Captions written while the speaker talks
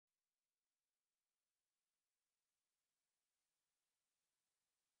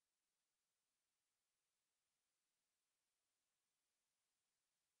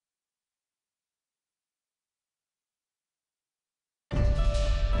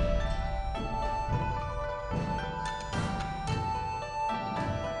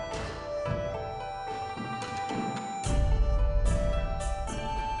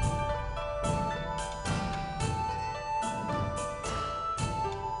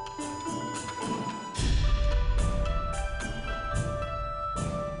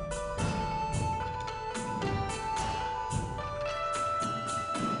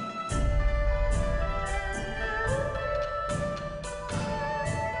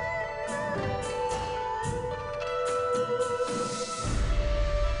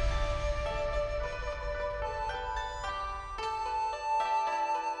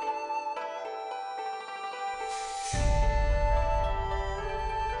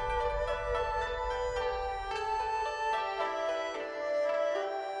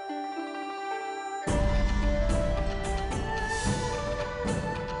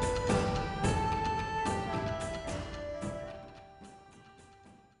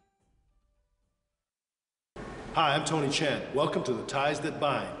Hi, I'm Tony Chen. Welcome to The Ties That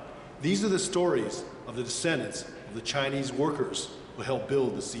Bind. These are the stories of the descendants of the Chinese workers who helped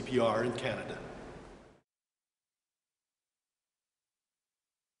build the CPR in Canada.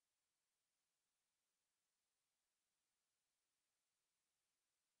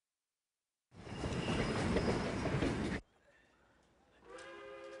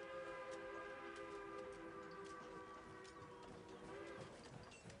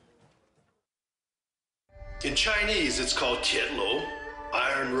 In Chinese, it's called Tianlou,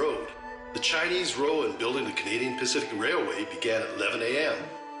 Iron Road. The Chinese role in building the Canadian Pacific Railway began at 11 a.m.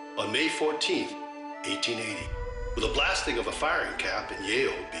 on May 14, 1880, with a blasting of a firing cap in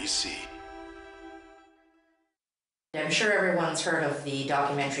Yale, BC. I'm sure everyone's heard of the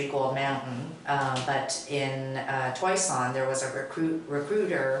documentary Gold Mountain, but in Toison there was a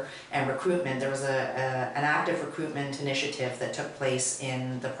recruiter and recruitment. There was an active recruitment initiative that took place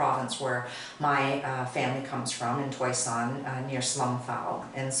in the province where my family comes from, in Toison, near Slumphao.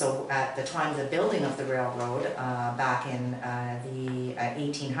 And so at the time of the building of the railroad, back in the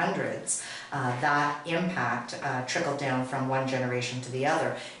 1800s, that impact trickled down from one generation to the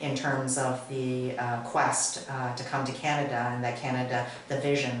other in terms of the quest to come to Canada, and that Canada, the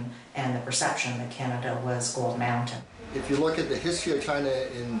vision and the perception that Canada was Gold Mountain. If you look at the history of China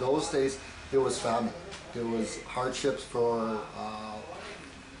in those days, there was famine. There was hardships for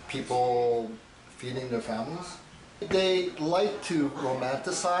people feeding their families. They like to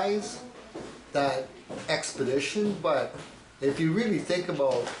romanticize that expedition, but if you really think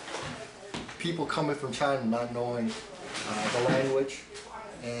about people coming from China not knowing the language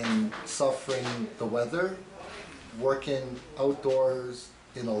and suffering the weather, working outdoors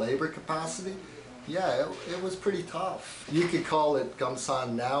in a labor capacity, yeah, it was pretty tough. You could call it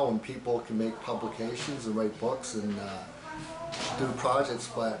Gumsan now, and people can make publications and write books and do projects,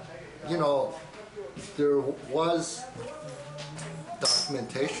 but you know, there was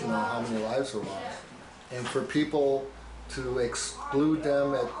documentation on how many lives were lost. And for people to exclude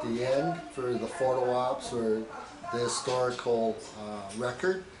them at the end for the photo ops or the historical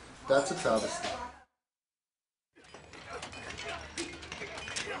record, that's a travesty.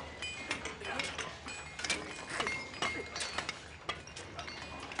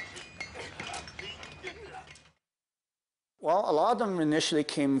 Well, a lot of them initially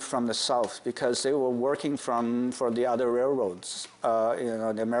came from the south because they were working for the other railroads.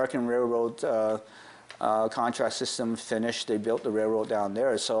 The American railroad contract system finished. They built the railroad down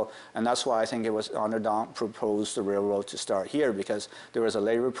there. And that's why I think it was Onderdonk proposed the railroad to start here, because there was a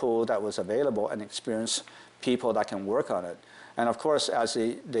labor pool that was available and experienced people that can work on it. And of course, as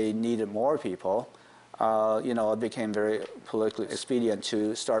they needed more people, it became very politically expedient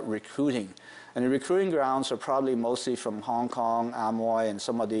to start recruiting. And the recruiting grounds are probably mostly from Hong Kong, Amoy, and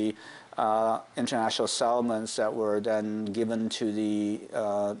some of the international settlements that were then given to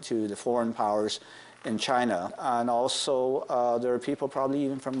the foreign powers in China. And also there are people probably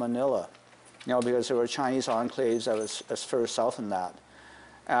even from Manila, because there were Chinese enclaves that was as far south than that.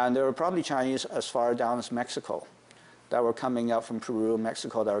 And there were probably Chinese as far down as Mexico that were coming out from Peru and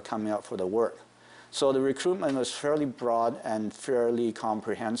Mexico that were coming out for the work. So the recruitment was fairly broad and fairly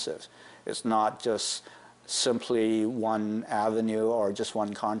comprehensive. It's not just simply one avenue or just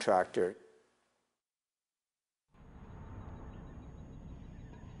one contractor.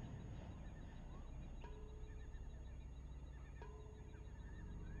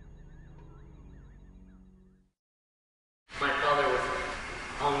 My father was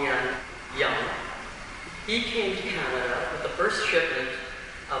Hong Yan Young. He came to Canada with the first shipment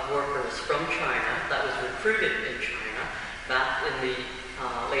of workers from China that was recruited in China back in the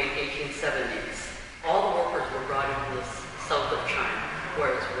late 1870s. All the workers were brought in from the south of China,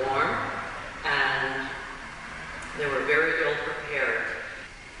 where it's warm, and they were very ill prepared.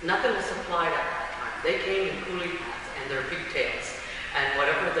 Nothing was supplied at that time. They came in coolie hats and their pigtails, and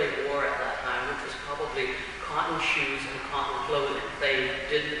whatever they wore at that time, which was probably cotton shoes and cotton clothing. They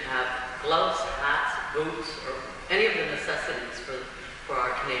didn't have gloves, hats, boots, or any of the necessities for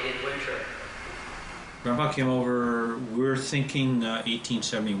our Canadian winter. Grandpa came over, we're thinking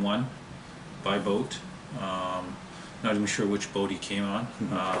 1871 by boat. Not even sure which boat he came on.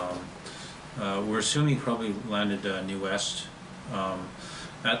 We're assuming he probably landed New West.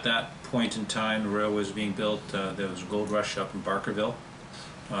 At that point in time, the railway was being built. There was a gold rush up in Barkerville.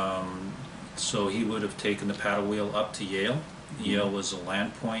 So he would have taken the paddle wheel up to Yale. Yale was a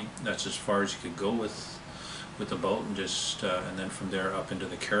land point. That's as far as you could go with the boat, and just and then from there up into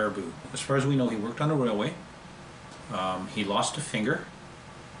the Caribou. As far as we know, he worked on a railway. He lost a finger,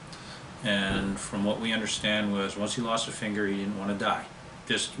 and from what we understand was once he lost a finger, he didn't want to die.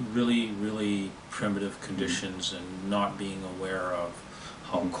 just really, really primitive conditions and not being aware of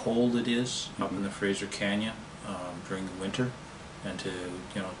how cold it is up in the Fraser Canyon during the winter, and to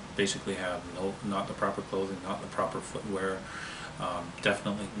basically have not the proper clothing, not the proper footwear,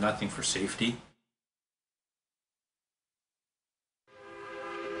 definitely nothing for safety.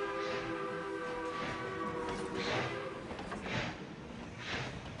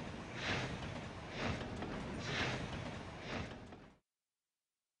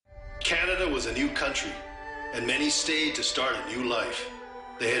 Canada was a new country, and many stayed to start a new life.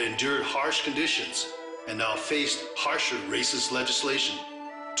 They had endured harsh conditions and now faced harsher racist legislation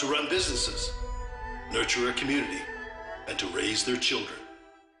to run businesses, nurture a community, and to raise their children.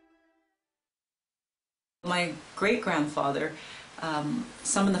 My great-grandfather,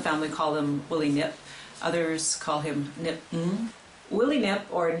 some in the family call him Willie Nip, others call him Nip Ng. Willie Nip,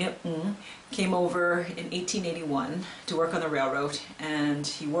 or Nip Ng, came over in 1881 to work on the railroad, and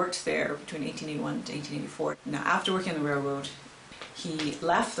he worked there between 1881 to 1884. Now, after working on the railroad, he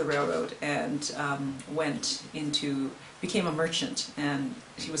left the railroad and became a merchant, and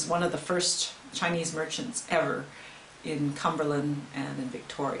he was one of the first Chinese merchants ever in Cumberland and in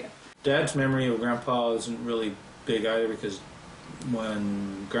Victoria. Dad's memory of Grandpa isn't really big either, because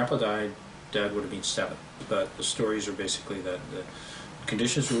when Grandpa died, Dad would have been 7. But the stories are basically that the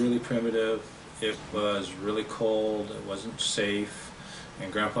conditions were really primitive, it was really cold, it wasn't safe,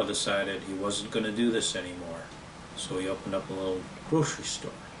 and Grandpa decided he wasn't going to do this anymore. So he opened up a little grocery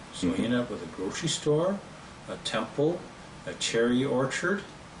store. So he ended up with a grocery store, a temple, a cherry orchard,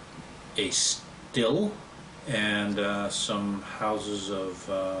 a still, and some houses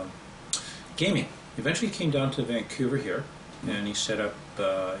of gaming. Eventually he came down to Vancouver here, and he set up,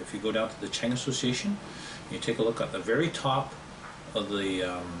 if you go down to the China Association, you take a look at the very top of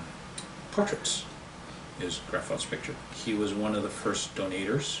the portraits is Grandfather's picture. He was one of the first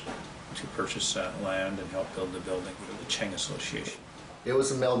donators to purchase that land and help build the building for the China Association. It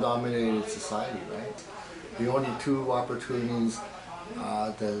was a male-dominated society, right? The only 2 opportunities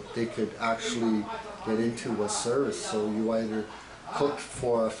that they could actually get into was service. So you either cooked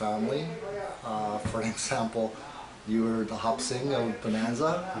for a family, for example, you were the hop sing of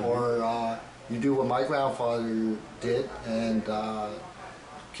Bonanza, or you do what my grandfather did and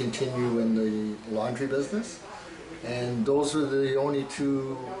continue in the laundry business. And those were the only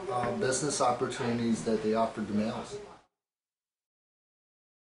 2 business opportunities that they offered the males.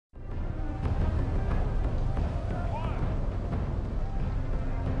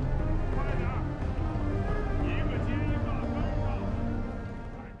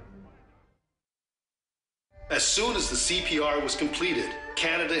 As soon as the CPR was completed,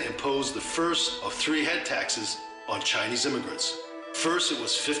 Canada imposed the first of 3 head taxes on Chinese immigrants. First, it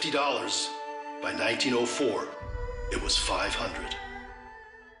was $50. By 1904, it was $500.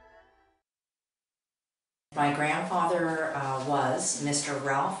 My grandfather was Mr.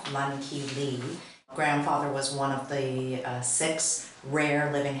 Ralph Lun-Ki Lee. Grandfather was one of the 6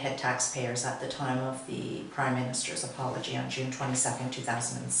 rare living head taxpayers at the time of the Prime Minister's apology on June 22nd,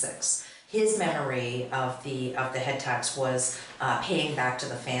 2006. His memory of the head tax was paying back to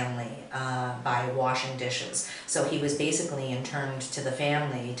the family by washing dishes. So he was basically interned to the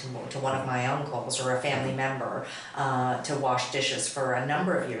family, to one of my uncles or a family member, to wash dishes for a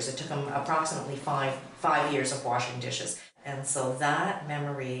number of years. It took him approximately five years of washing dishes. And so that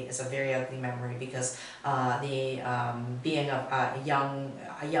memory is a very ugly memory, because being a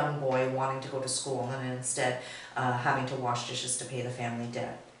young boy wanting to go to school and instead having to wash dishes to pay the family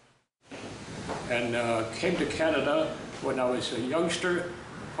debt. And came to Canada when I was a youngster,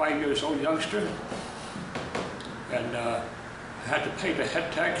 5 years old youngster, and had to pay the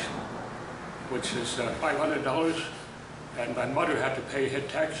head tax, which is $500, and my mother had to pay head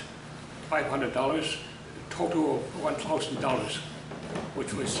tax, $500, total of $1,000,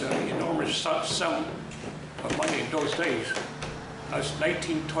 which was an enormous sum of money in those days. That was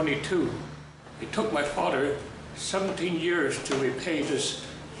 1922. It took my father 17 years to repay this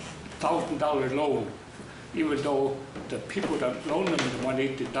 $1,000 loan, even though the people that loaned him the money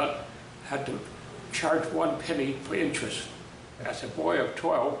did not have to charge 1 penny for interest. As a boy of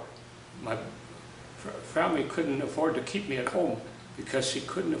 12, my family couldn't afford to keep me at home because he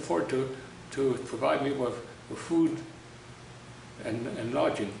couldn't afford to provide me with food and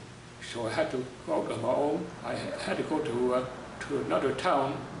lodging. So I had to go out on my own. I had to go to another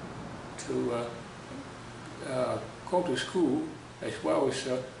town to go to school, as well as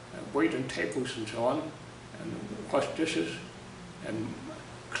wait on tables and so on, and wash dishes and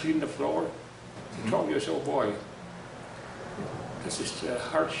clean the floor. As a 12-year-old boy, this is the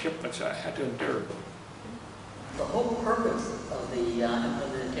hardship that I had to endure. The whole purpose of the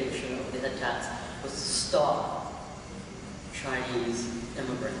implementation of the head tax was to stop Chinese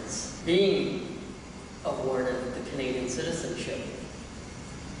immigrants being awarded the Canadian citizenship.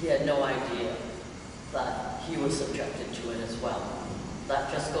 He had no idea that he was subjected to it as well.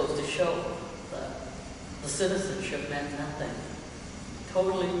 That just goes to show that the citizenship meant nothing.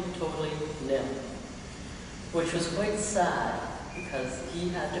 Totally nil. Which was quite sad because he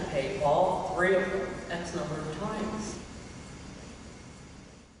had to pay all three of them X number of times.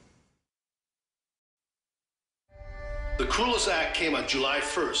 The cruelest act came on July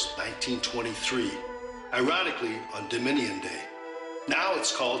 1st, 1923, ironically on Dominion Day. Now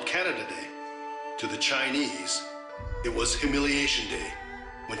it's called Canada Day. To the Chinese, it was Humiliation Day,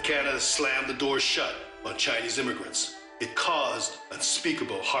 when Canada slammed the doors shut on Chinese immigrants. It caused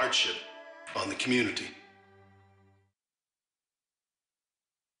unspeakable hardship on the community.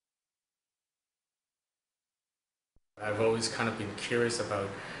 I've always kind of been curious about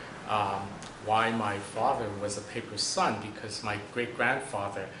why my father was a paper son, because my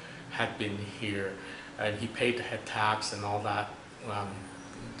great-grandfather had been here and he paid the head tax and all that,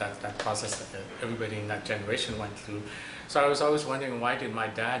 that process that everybody in that generation went through. So I was always wondering, why did my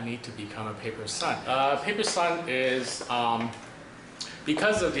dad need to become a paper son? Paper son is,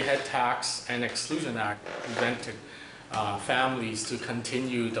 because of the head tax and exclusion act, prevented families to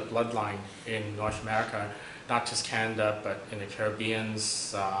continue the bloodline in North America, not just Canada, but in the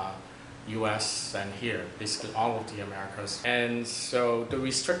Caribbeans, US, and here, basically all of the Americas. And so the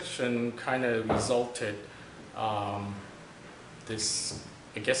restriction kind of resulted this,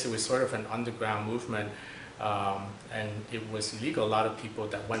 I guess it was sort of an underground movement, and it was illegal. A lot of people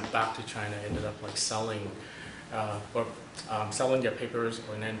that went back to China ended up like selling selling their papers,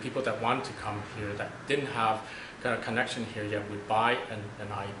 and then people that wanted to come here that didn't have kind of connection here yet would buy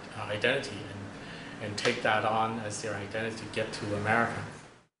an identity and take that on as their identity to get to America.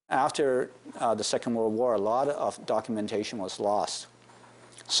 After the Second World War, a lot of documentation was lost.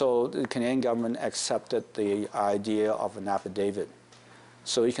 So the Canadian government accepted the idea of an affidavit.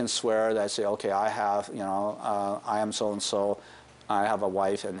 So you can swear that, say, okay, I have, I am so-and-so, I have a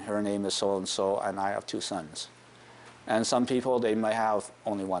wife and her name is so-and-so, and I have 2 sons. And some people, they might have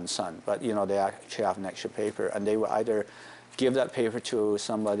only 1 son, but they actually have an extra paper, and they will either give that paper to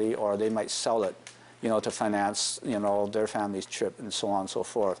somebody or they might sell it, to finance, their family's trip and so on and so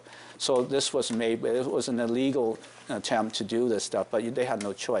forth. So this was made, it was an illegal attempt to do this stuff, but they had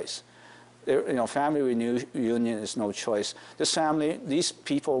no choice. Family reunion is no choice. These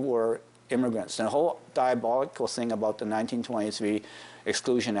people were immigrants. And the whole diabolical thing about the 1923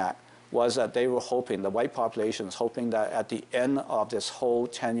 Exclusion Act was that they were hoping, the white population was hoping that at the end of this whole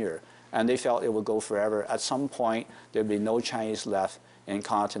tenure, and they felt it would go forever, at some point there'd be no Chinese left in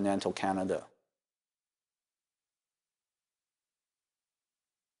continental Canada.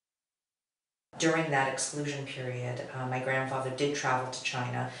 During that exclusion period, my grandfather did travel to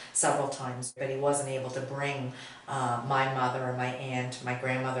China several times, but he wasn't able to bring my mother or my aunt, my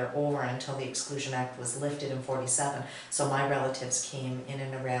grandmother over until the Exclusion Act was lifted in 1947. So my relatives came in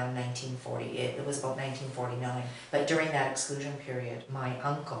and around 1940. It was about 1949. But during that exclusion period, my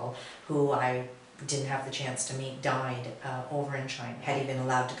uncle, who I didn't have the chance to meet, died over in China. Had he been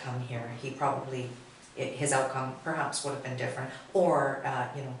allowed to come here, he probably, his outcome perhaps would have been different, or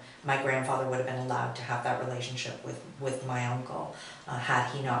my grandfather would have been allowed to have that relationship with my uncle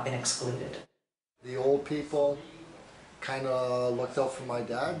had he not been excluded. The old people kind of looked out for my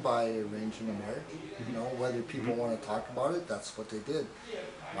dad by arranging a marriage. Whether people want to talk about it, that's what they did.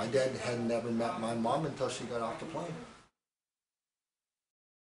 My dad had never met my mom until she got off the plane.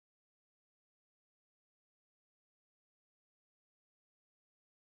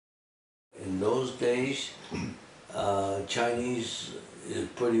 In those days, Chinese is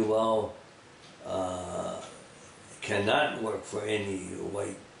pretty well cannot work for any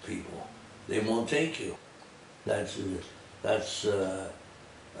white people. They won't take you. That's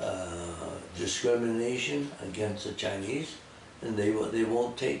discrimination against the Chinese, and they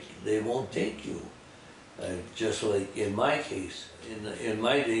won't take you. Just like in my case, in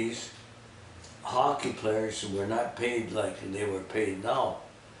my days, hockey players were not paid like they were paid now.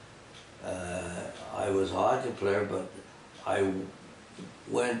 I was a hockey player, but I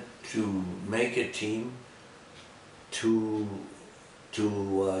went to make a team to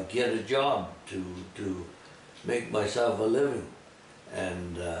get a job, to make myself a living,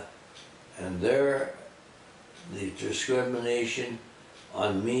 and there the discrimination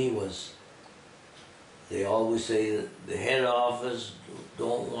on me was, they always say that the head office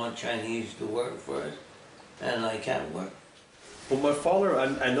don't want Chinese to work for us, and I can't work. Well, my father,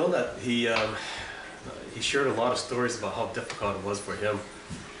 I know that he shared a lot of stories about how difficult it was for him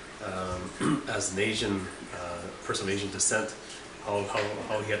as an Asian person of Asian descent, how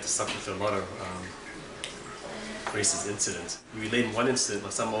he had to suffer through a lot of racist incidents. He relayed one incident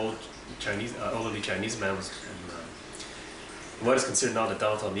where some elderly Chinese man was in what is considered now the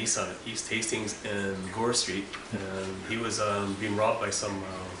downtown East Hastings and Gore Street, and he was being robbed by some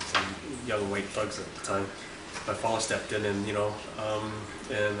young white thugs at the time. My father stepped in, and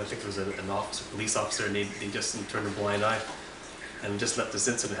and I think there was an officer, police officer, and they just turned a blind eye and just let this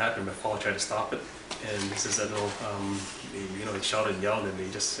incident happen. My father tried to stop it, and he says that they shouted and yelled, and they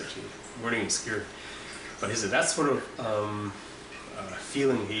just actually weren't even scared. But he said that sort of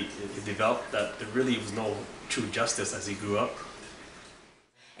feeling he developed, that there really was no true justice as he grew up.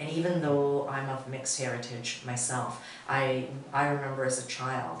 And even though I'm of mixed heritage myself, I remember as a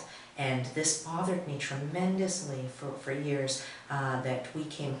child, and this bothered me tremendously for years, that we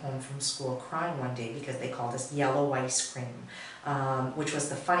came home from school crying one day because they called us yellow ice cream, which was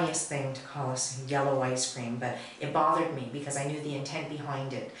the funniest thing to call us yellow ice cream, but it bothered me because I knew the intent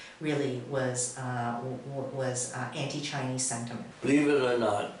behind it really was anti-Chinese sentiment. Believe it or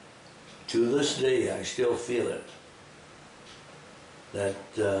not, to this day I still feel it, that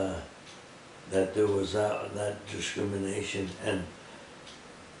there was that discrimination, and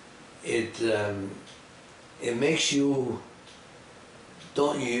it makes you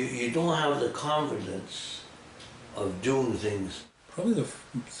don't have the confidence of doing things. Probably the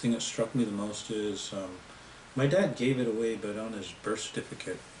thing that struck me the most is my dad gave it away, but on his birth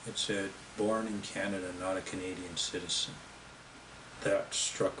certificate it said born in Canada, not a Canadian citizen. That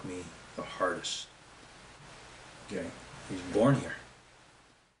struck me the hardest. Okay, he's born here.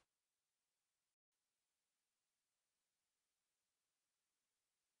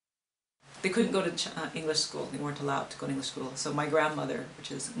 They couldn't go to English school. They weren't allowed to go to English school. So my grandmother,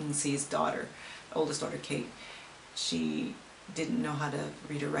 which is Ng's daughter, oldest daughter Kate, she didn't know how to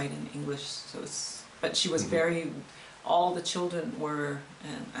read or write in English. But she was very, all the children were,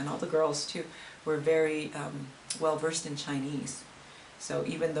 and all the girls too, were very well versed in Chinese. So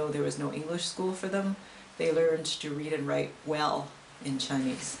even though there was no English school for them, they learned to read and write well in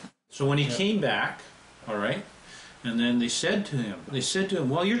Chinese. So when he came back, all right, and then they said to him,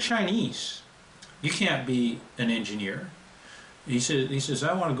 well, you're Chinese. You can't be an engineer. He says,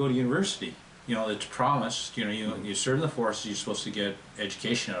 I want to go to university. You know, it's promised, you serve in the forces, you're supposed to get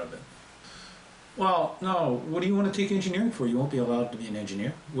education out of it. Well, no, what do you want to take engineering for? You won't be allowed to be an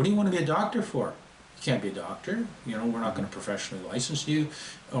engineer. What do you want to be a doctor for? You can't be a doctor. We're not going to professionally license you,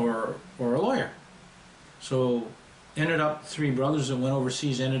 or a lawyer. So ended up, 3 brothers that went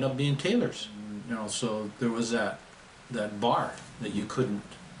overseas ended up being tailors. So there was that bar that you couldn't,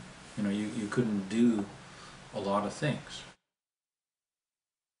 you couldn't do a lot of things.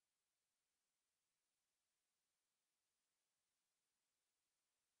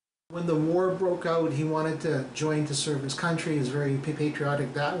 When the war broke out, he wanted to join to serve his country. He was very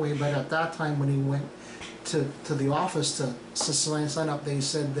patriotic that way, but at that time when he went to the office to sign up, they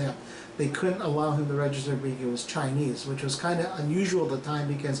said that they couldn't allow him to register because he was Chinese, which was kind of unusual at the time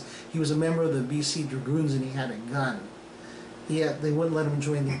because he was a member of the BC Dragoons and he had a gun. They wouldn't let him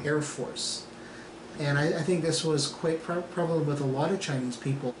join the Air Force. And I think this was quite prevalent with a lot of Chinese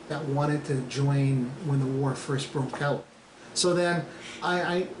people that wanted to join when the war first broke out. So then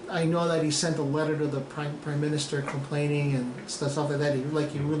I know that he sent a letter to the Prime Minister complaining and stuff like that.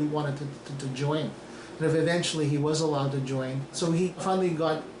 He really wanted to join. And if eventually he was allowed to join. So he finally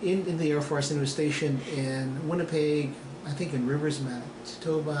got in the Air Force and he was stationed in Winnipeg, I think in Rivers,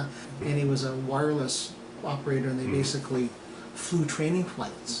 Manitoba, and he was a wireless operator, and they basically flew training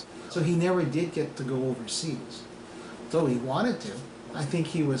flights. So he never did get to go overseas, though he wanted to. I think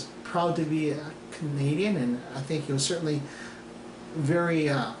he was proud to be a Canadian, and I think he was certainly very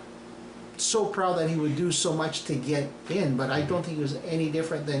so proud that he would do so much to get in, but I don't think he was any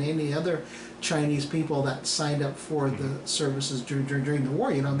different than any other Chinese people that signed up for the services during the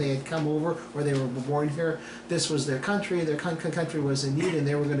war. They had come over, or they were born here. This was their country. Their country was in need, and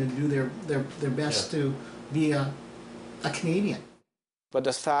they were going to do their best to be a Canadian. But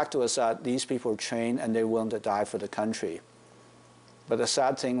the fact was that these people were trained and they were willing to die for the country. But the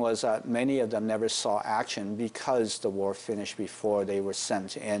sad thing was that many of them never saw action because the war finished before they were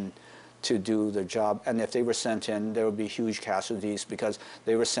sent in to do their job. And if they were sent in, there would be huge casualties because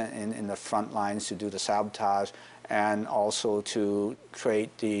they were sent in the front lines to do the sabotage and also to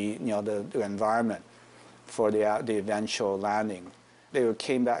create the environment for the eventual landing. They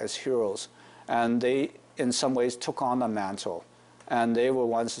came back as heroes, and they in some ways took on the mantle. And they were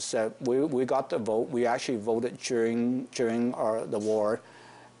ones that said, we got the vote. We actually voted during the war,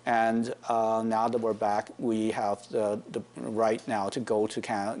 And now that we're back, we have the right now to go to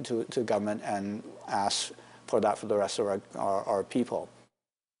Canada, to government and ask for that for the rest of our people.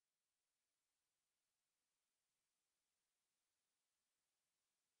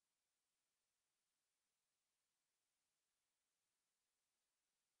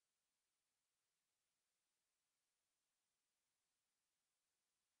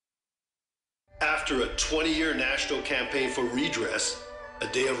 After a 20-year national campaign for redress, a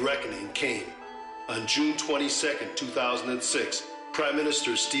day of reckoning came. On June 22, 2006, Prime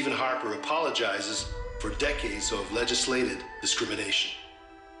Minister Stephen Harper apologizes for decades of legislated discrimination.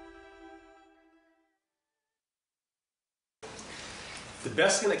 The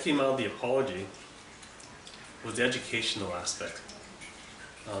best thing that came out of the apology was the educational aspect.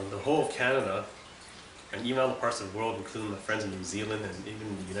 The whole of Canada, and even other parts of the world, including my friends in New Zealand and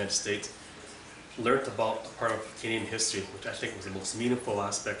even the United States, learned about a part of Canadian history, which I think was the most meaningful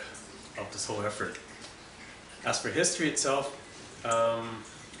aspect of this whole effort. As for history itself,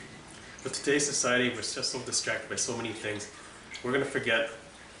 with today's society, we're just so distracted by so many things, we're going to forget,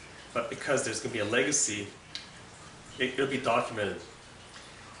 but because there's going to be a legacy, it'll be documented.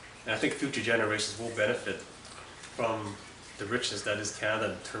 And I think future generations will benefit from the richness that is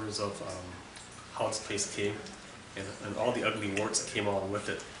Canada in terms of how this place came and all the ugly warts that came along with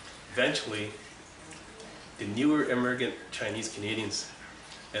it. Eventually, the newer immigrant Chinese Canadians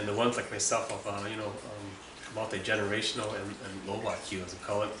and the ones like myself of multi-generational and low IQ, as we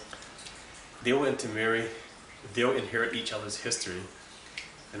call it, they'll intermarry, they'll inherit each other's history,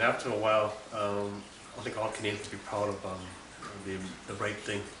 and after a while, I think all Canadians will be proud of the right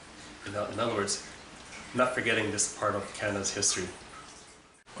thing. In other words, not forgetting this part of Canada's history.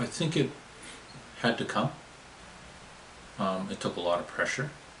 I think it had to come. It took a lot of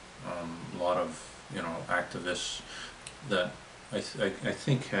pressure, a lot of activists that I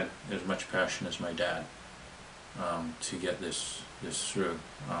think had as much passion as my dad to get this through.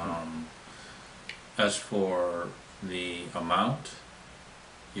 As for the amount,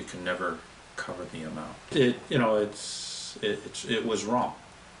 you can never cover the amount. It was wrong,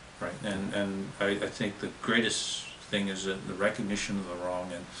 right? And I think the greatest thing is that the recognition of the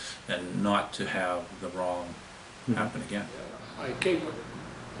wrong and not to have the wrong happen again. I gave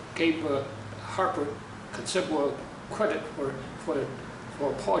Harper considerable credit for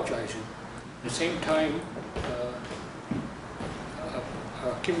apologizing. At the same time,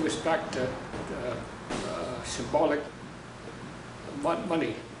 give respect to symbolic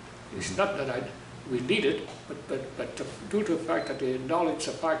money. It's not that we need it, but due to the fact that they acknowledge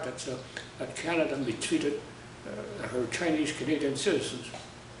the fact that Canada mistreated her Chinese Canadian citizens,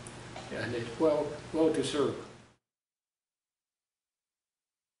 and it's well deserved.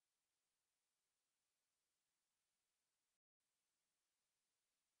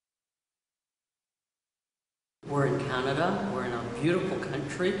 We're in Canada, we're in a beautiful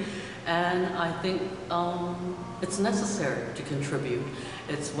country, and I think it's necessary to contribute.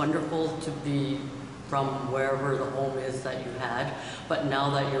 It's wonderful to be from wherever the home is that you had, but now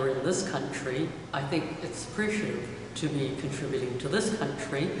that you're in this country, I think it's appreciative to be contributing to this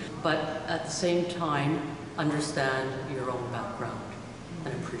country, but at the same time, understand your own background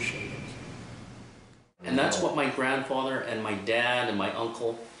and appreciate it. And that's what my grandfather and my dad and my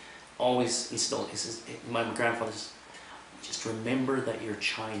uncle always instilled. He says, my grandfather says, just remember that you're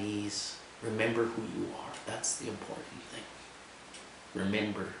Chinese. Remember who you are. That's the important thing.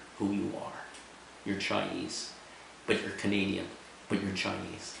 Remember who you are. You're Chinese, but you're Canadian, but you're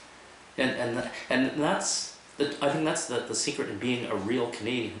Chinese. And that's I think that's the secret in being a real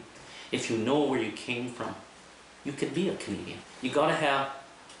Canadian. If you know where you came from, you can be a Canadian. You gotta have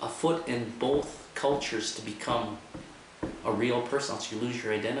a foot in both cultures to become a real person, else you lose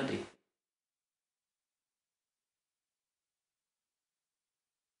your identity.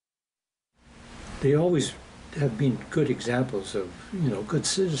 They always have been good examples of, good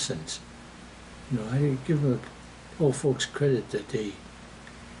citizens. I give the old folks credit that they,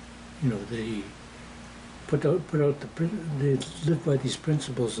 they they lived by these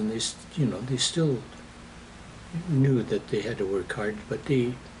principles, and they still knew that they had to work hard, but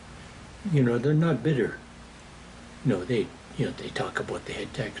they're not bitter. They talk about the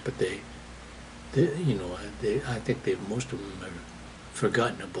head tax, but I think most of them have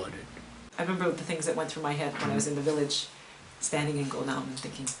forgotten about it. I remember the things that went through my head when I was in the village, standing in Gold Mountain,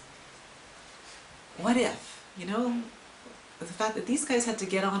 thinking, what if, the fact that these guys had to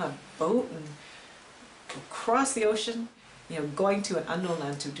get on a boat and cross the ocean, going to an unknown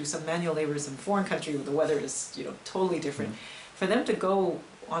land to do some manual labor in some foreign country where the weather is, totally different. For them to go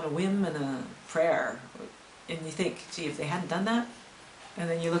on a whim and a prayer, and you think, gee, if they hadn't done that, And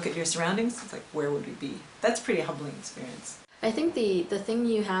then you look at your surroundings, it's like, where would we be? That's a pretty humbling experience. I think the thing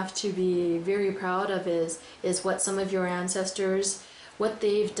you have to be very proud of is what some of your ancestors, what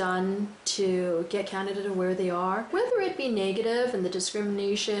they've done to get Canada to where they are, whether it be negative and the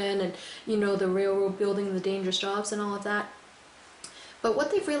discrimination and, you know, the railroad building and the dangerous jobs and all of that, but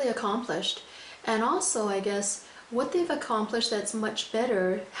what they've really accomplished. And also, I guess, what they've accomplished that's much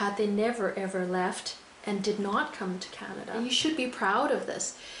better had they never ever left and did not come to Canada. You should be proud of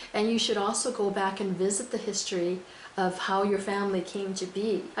this, and you should also go back and visit the history of how your family came to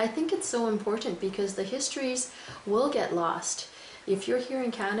be. I think it's so important because the histories will get lost. If you're here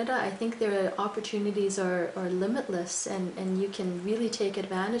in Canada, I think their opportunities are limitless, and you can really take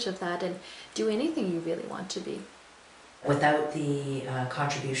advantage of that and do anything you really want to be. Without the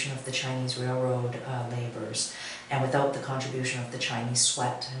contribution of the Chinese railroad laborers, and without the contribution of the Chinese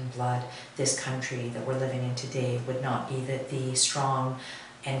sweat and blood, this country that we're living in today would not be the strong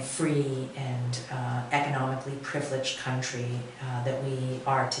and free and economically privileged country that we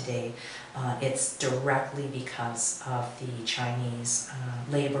are today. It's directly because of the Chinese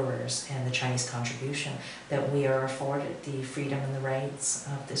laborers and the Chinese contribution that we are afforded the freedom and the rights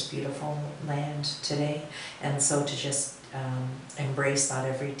of this beautiful land today. And so to just embrace that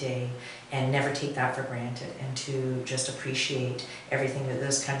every day and never take that for granted, and to just appreciate everything that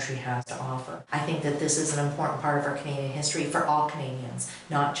this country has to offer. I think that this is an important part of our Canadian history for all Canadians,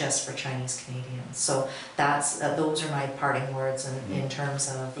 not just for Chinese Canadians. So that's those are my parting words in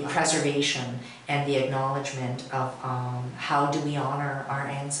terms of the preservation and the acknowledgement of how do we honor our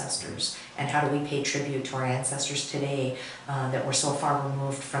ancestors, and how do we pay tribute to our ancestors today that we're so far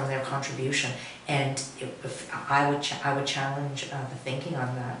removed from their contribution. And I would challenge the thinking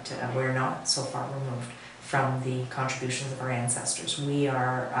on that. We're not so far removed from the contributions of our ancestors. We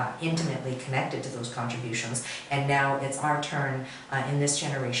are intimately connected to those contributions, and now it's our turn in this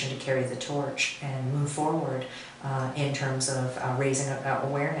generation to carry the torch and move forward in terms of raising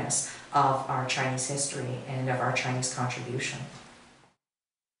awareness of our Chinese history and of our Chinese contribution.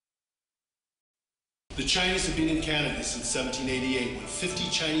 The Chinese have been in Canada since 1788, when 50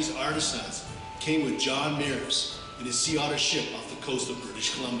 Chinese artisans came with John Meares in his sea otter ship off the coast of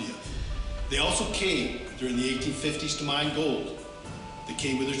British Columbia. They also came during the 1850s to mine gold. They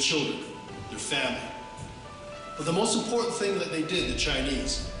came with their children, their family. But the most important thing that they did, the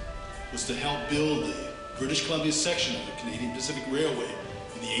Chinese, was to help build the British Columbia section of the Canadian Pacific Railway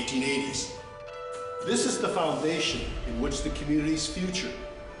in the 1880s. This is the foundation in which the community's future,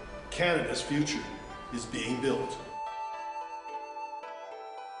 Canada's future, is being built.